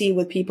that I see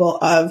with people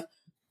of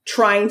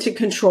trying to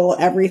control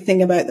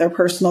everything about their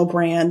personal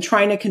brand,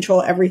 trying to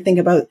control everything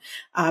about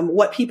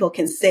what people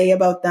can say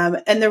about them.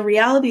 And the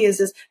reality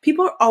is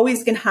people are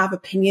always going to have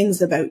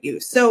opinions about you.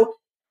 So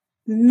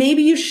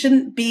maybe you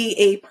shouldn't be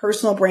a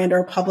personal brand or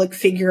a public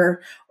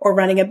figure or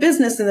running a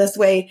business in this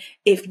way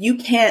if you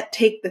can't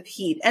take the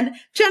heat. And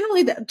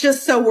generally,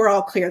 just so we're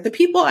all clear, the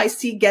people I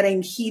see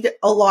getting heat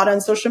a lot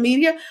on social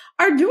media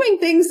are doing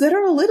things that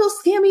are a little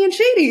scammy and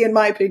shady, in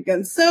my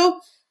opinion.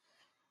 So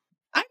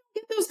I don't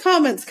get those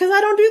comments because I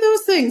don't do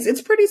those things.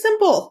 It's pretty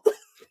simple.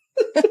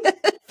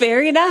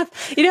 Fair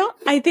enough.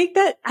 I think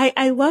that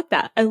I love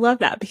that. I love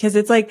that because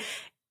it's like,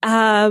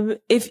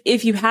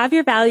 if you have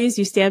your values,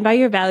 you stand by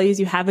your values,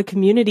 you have a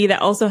community that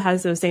also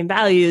has those same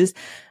values,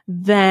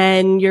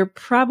 then you're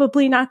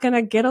probably not going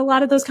to get a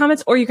lot of those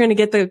comments, or you're going to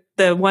get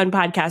the one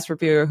podcast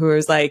reviewer who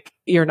is like,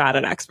 you're not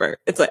an expert.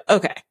 It's like,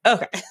 okay.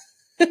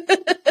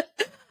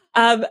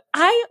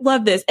 I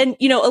love this. And,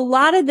 a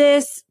lot of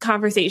this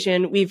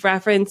conversation, we've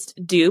referenced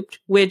Duped,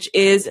 which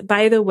is,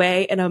 by the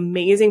way, an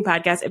amazing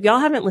podcast. If y'all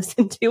haven't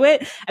listened to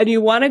it and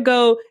you want to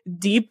go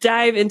deep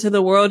dive into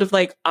the world of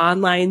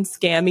online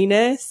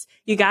scamminess,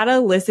 you got to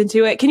listen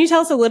to it. Can you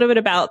tell us a little bit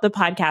about the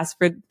podcast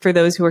for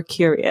those who are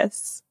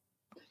curious?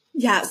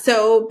 Yeah.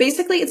 So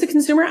basically it's a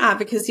consumer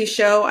advocacy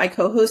show. I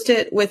co-host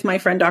it with my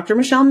friend, Dr.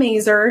 Michelle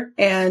Mazur,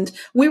 and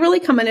we really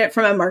come at it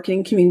from a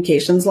marketing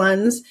communications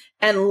lens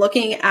and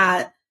looking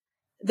at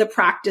the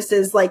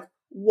practices,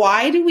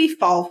 why do we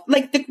fall?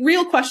 The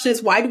real question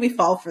is, why do we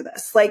fall for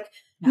this?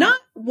 Not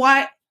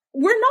why.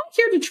 We're not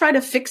here to try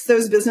to fix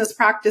those business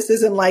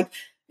practices and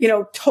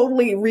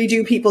totally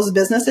redo people's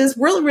businesses.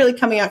 We're really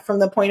coming out from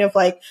the point of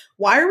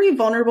why are we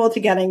vulnerable to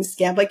getting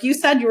scammed? Like you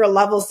said, you're a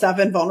level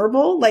 7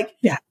 vulnerable.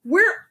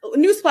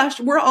 Newsflash,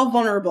 we're all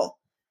vulnerable.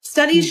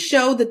 Studies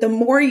show that the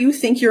more you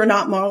think you're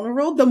not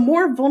vulnerable, the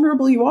more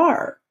vulnerable you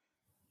are.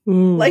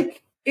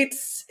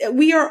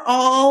 We are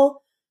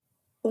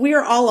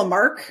all a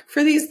mark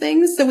for these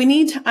things. So we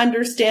need to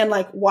understand,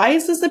 why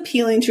is this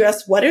appealing to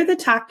us? What are the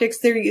tactics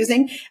they're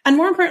using? And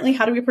more importantly,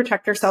 how do we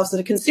protect ourselves as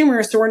a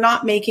consumer? So we're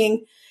not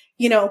making,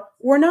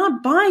 we're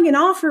not buying an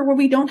offer where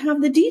we don't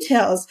have the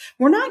details.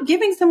 We're not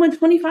giving someone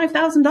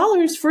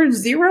 $25,000 for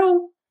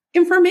zero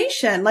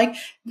information.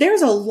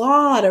 There's a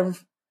lot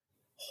of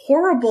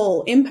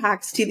horrible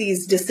impacts to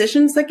these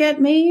decisions that get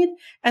made.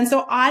 And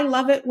so I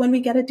love it when we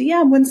get a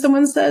DM when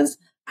someone says,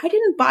 I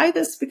didn't buy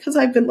this because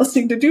I've been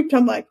listening to Duped.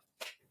 I'm like,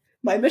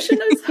 my mission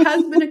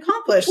has been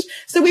accomplished.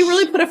 So we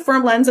really put a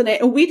firm lens in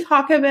it. And we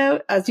talk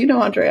about, as you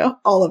know, Andrea,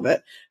 all of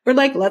it. We're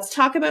like, let's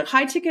talk about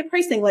high ticket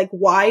pricing. Like,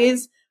 why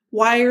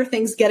are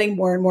things getting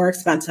more and more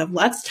expensive?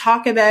 We're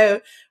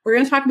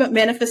going to talk about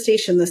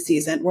manifestation this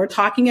season. We're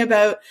talking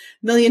about $1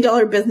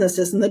 million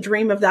businesses and the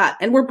dream of that.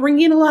 And we're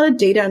bringing in a lot of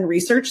data and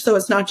research. So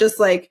it's not just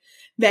like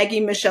Maggie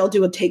and Michelle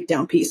do a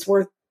takedown piece.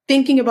 We're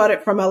thinking about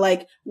it from a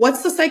like,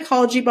 what's the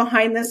psychology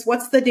behind this?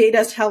 What's the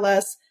data tell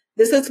us?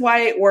 This is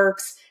why it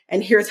works.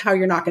 And here's how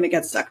you're not going to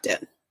get sucked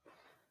in.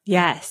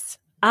 Yes,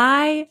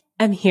 I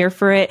am here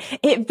for it.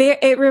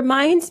 It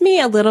reminds me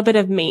a little bit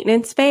of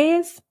Maintenance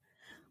Phase,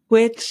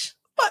 which...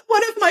 But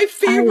one of my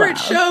favorite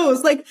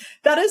shows. Like,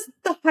 that is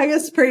the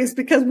highest praise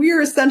because we are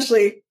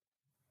essentially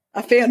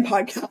a fan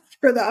podcast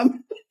for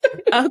them.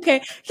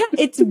 Okay. Yeah,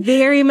 it's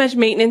very much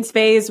Maintenance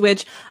Phase,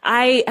 which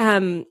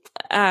our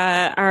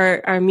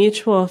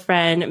mutual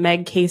friend,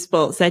 Meg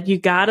Casebolt, said, you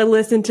got to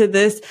listen to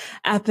this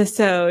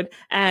episode.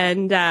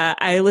 And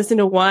I listened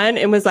to one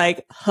and was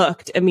like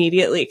hooked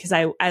immediately because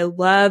I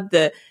love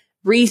the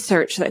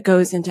research that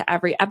goes into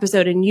every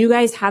episode. And you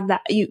guys have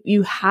that,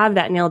 you have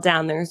that nailed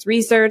down. There's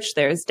research,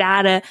 there's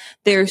data,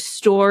 there's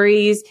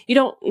stories. You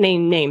don't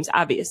name names,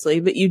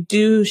 obviously, but you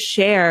do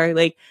share,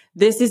 like,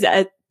 this is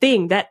a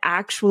thing that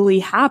actually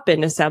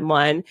happened to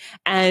someone.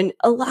 And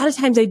a lot of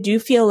times I do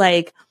feel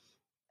like,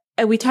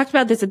 and we talked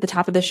about this at the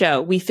top of the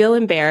show, we feel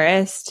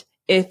embarrassed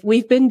if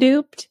we've been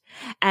duped.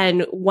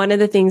 And one of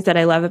the things that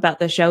I love about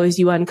the show is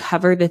you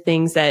uncover the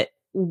things that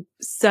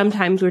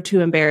sometimes we're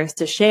too embarrassed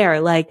to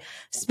share, like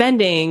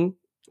spending,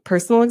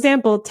 personal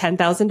example,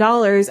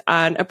 $10,000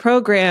 on a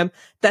program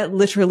that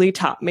literally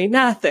taught me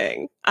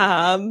nothing.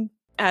 And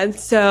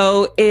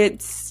so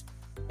it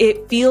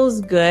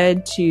feels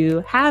good to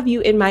have you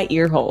in my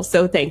ear hole.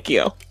 So thank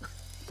you.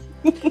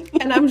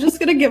 And I'm just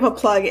going to give a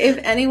plug. If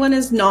anyone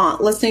is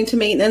not listening to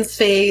Maintenance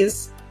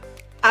Phase,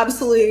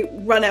 absolutely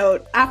run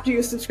out after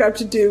you subscribe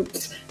to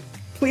Duped.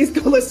 Please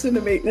go listen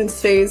to Maintenance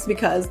Phase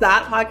because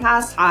that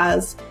podcast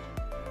has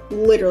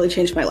literally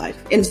changed my life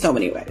in so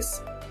many ways.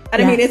 And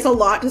yes. I mean, it's a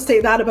lot to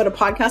say that about a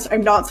podcast.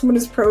 I'm not someone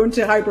who's prone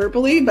to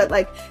hyperbole, but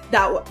like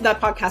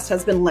that podcast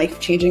has been life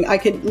changing. I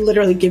could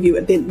literally give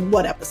you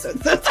what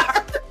episodes those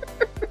are.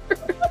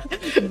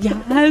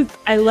 Yes,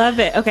 I love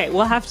it. Okay,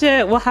 we'll have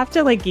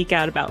to like geek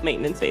out about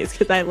Maintenance Phase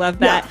because I love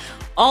that. Yeah.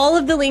 All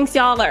of the links,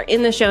 y'all, are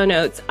in the show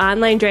notes,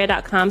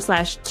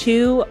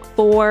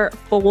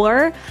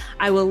 onlinedrea.com/244.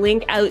 I will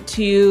link out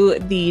to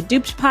the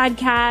Duped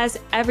podcast,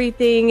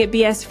 everything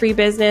BS Free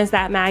Business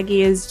that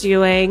Maggie is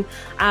doing.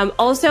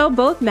 Also,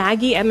 both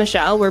Maggie and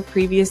Michelle were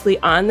previously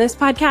on this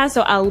podcast,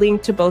 so I'll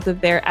link to both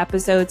of their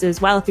episodes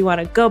as well if you want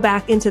to go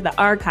back into the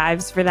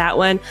archives for that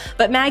one.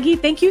 But Maggie,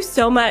 thank you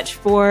so much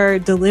for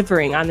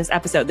delivering on this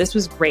episode. This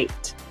was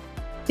great.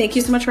 Thank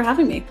you so much for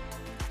having me.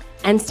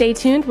 And stay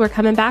tuned. We're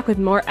coming back with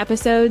more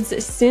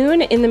episodes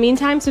soon. In the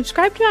meantime,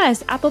 subscribe to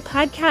us, Apple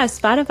Podcasts,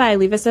 Spotify.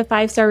 Leave us a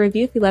 5-star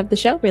review if you love the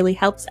show. Really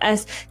helps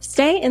us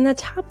stay in the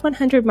top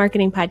 100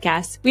 marketing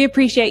podcasts. We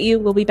appreciate you.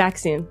 We'll be back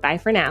soon. Bye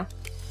for now.